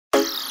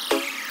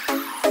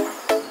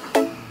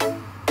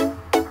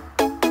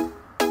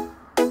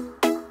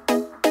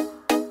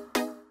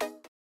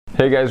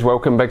Hey guys,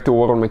 welcome back to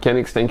World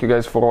Mechanics. Thank you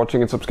guys for watching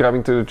and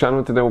subscribing to the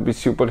channel. Today will be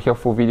super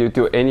helpful video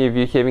to any of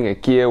you having a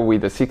Kia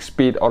with a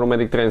 6-speed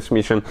automatic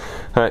transmission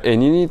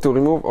and you need to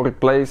remove or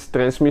replace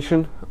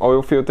transmission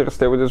oil filter.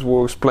 Stay with us,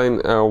 we'll explain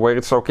where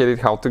it's located,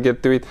 how to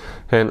get to it,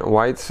 and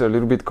why it's a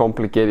little bit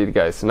complicated,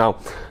 guys. Now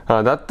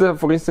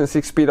for instance,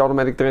 6-speed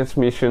automatic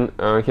transmission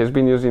has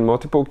been used in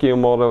multiple Kia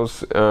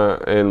models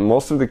and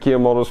most of the Kia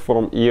models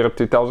from year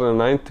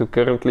 2009 to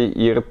currently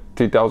year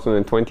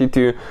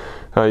 2022.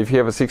 If you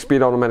have a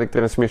 6-speed automatic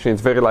transmission,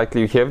 it's very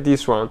likely you have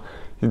this one.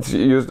 It's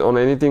used on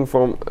anything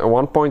from a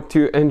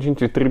 1.2 engine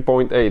to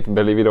 3.8,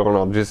 believe it or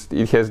not. Just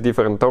it has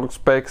different torque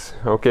specs,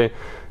 okay,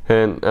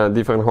 and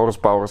different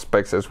horsepower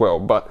specs as well.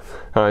 But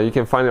you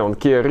can find it on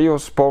Kia Rio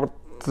Sport,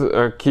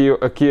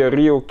 Kia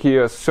Rio,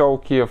 Kia Soul,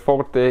 Kia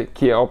Forte,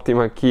 Kia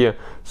Optima, Kia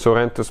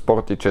Sorento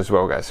Sportage as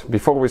well, guys.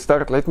 Before we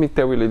start, let me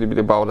tell you a little bit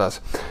about us.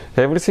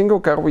 Every single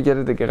car we get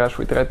at the garage,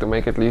 we try to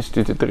make at least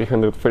 200 to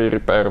 300 free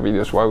repair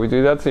videos. Why we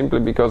do that? Simply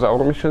because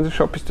our mission in the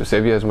shop is to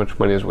save you as much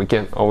money as we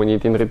can. All we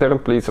need in return,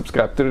 please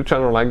subscribe to the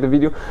channel, like the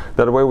video.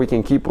 That way we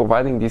can keep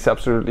providing these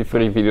absolutely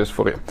free videos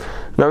for you.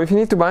 Now, if you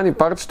need to buy any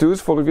parts, tools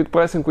for a good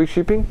price and quick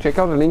shipping, check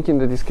out the link in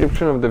the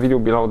description of the video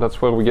below.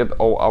 That's where we get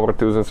all our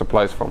tools and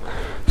supplies from.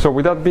 So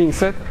with that being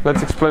said,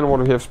 let's explain what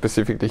we have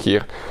specifically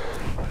here.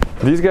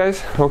 These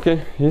guys,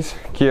 okay, is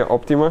Kia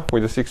Optima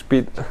with a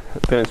 6-speed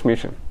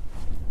transmission.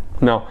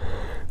 Now,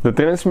 the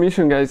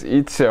transmission, guys,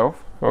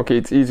 itself, okay,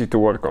 it's easy to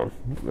work on.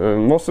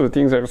 Most of the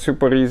things are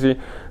super easy,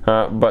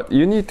 but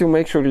you need to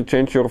make sure you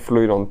change your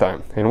fluid on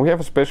time. And we have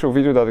a special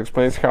video that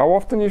explains how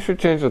often you should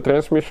change the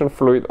transmission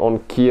fluid on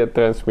Kia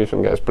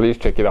transmission, guys. Please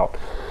check it out.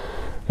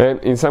 And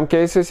in some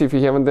cases, if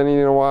you haven't done it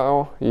in a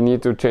while, you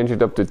need to change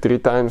it up to 3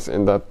 times,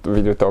 and that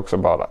video talks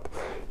about that.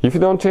 If you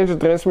don't change the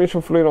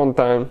transmission fluid on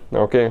time,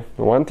 okay,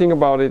 one thing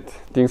about it,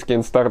 things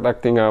can start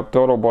acting up,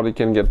 throttle body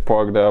can get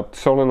plugged up,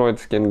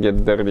 solenoids can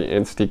get dirty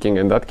and sticking,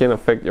 and that can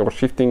affect your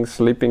shifting,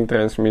 slipping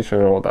transmission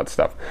and all that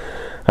stuff.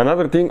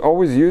 Another thing,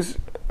 always use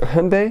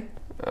Hyundai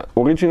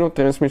original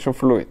transmission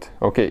fluid.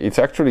 Okay, it's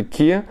actually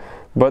Kia,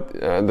 but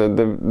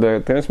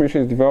the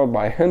transmission is developed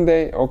by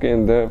Hyundai, okay,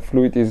 and the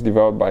fluid is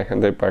developed by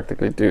Hyundai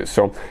practically too.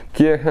 So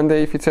Kia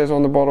Hyundai, if it says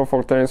on the bottle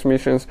for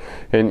transmissions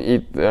and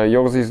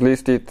yours is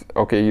listed,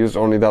 okay, use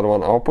only that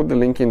one. I'll put the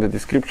link in the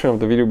description of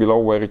the video below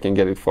where you can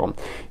get it from.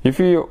 If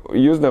you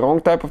use the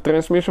wrong type of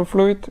transmission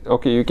fluid,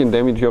 okay, you can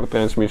damage your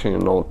transmission in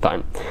no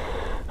time.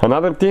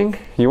 Another thing,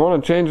 you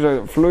want to change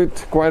the fluid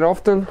quite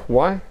often.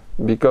 Why?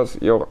 Because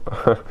your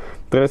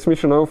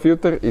transmission oil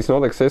filter is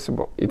not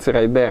accessible. It's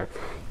right there.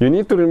 You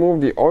need to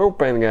remove the oil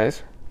pan,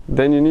 guys.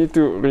 Then you need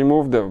to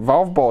remove the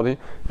valve body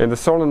and the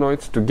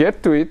solenoids to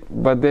get to it.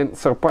 But then,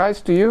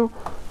 surprise to you,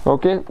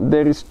 okay,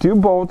 there is 2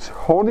 bolts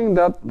holding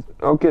that,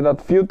 okay,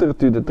 that filter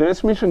to the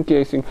transmission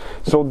casing.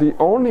 So the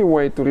only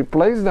way to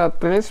replace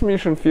that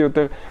transmission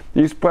filter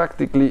is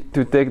practically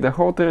to take the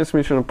whole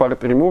transmission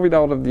apart, remove it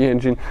out of the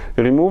engine,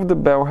 remove the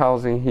bell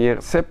housing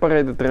here,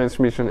 separate the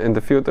transmission, and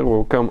the filter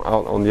will come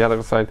out on the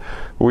other side,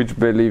 which,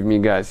 believe me,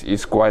 guys,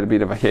 is quite a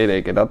bit of a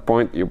headache. At that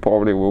point, you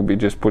probably will be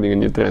just putting a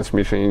new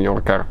transmission in your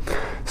car.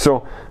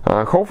 So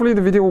hopefully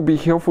the video will be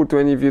helpful to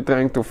any of you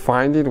trying to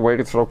find it, where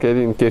it's located,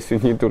 in case you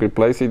need to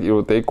replace it. It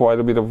will take quite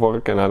a bit of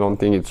work, and I don't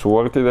think it's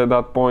worth it at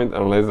that point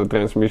unless the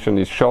transmission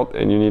is shot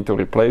and you need to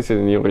replace it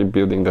and you're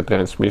rebuilding the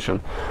transmission.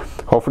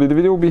 Hopefully the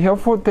video will be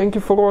helpful. Thank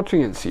you for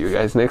watching and see you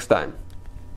guys next time.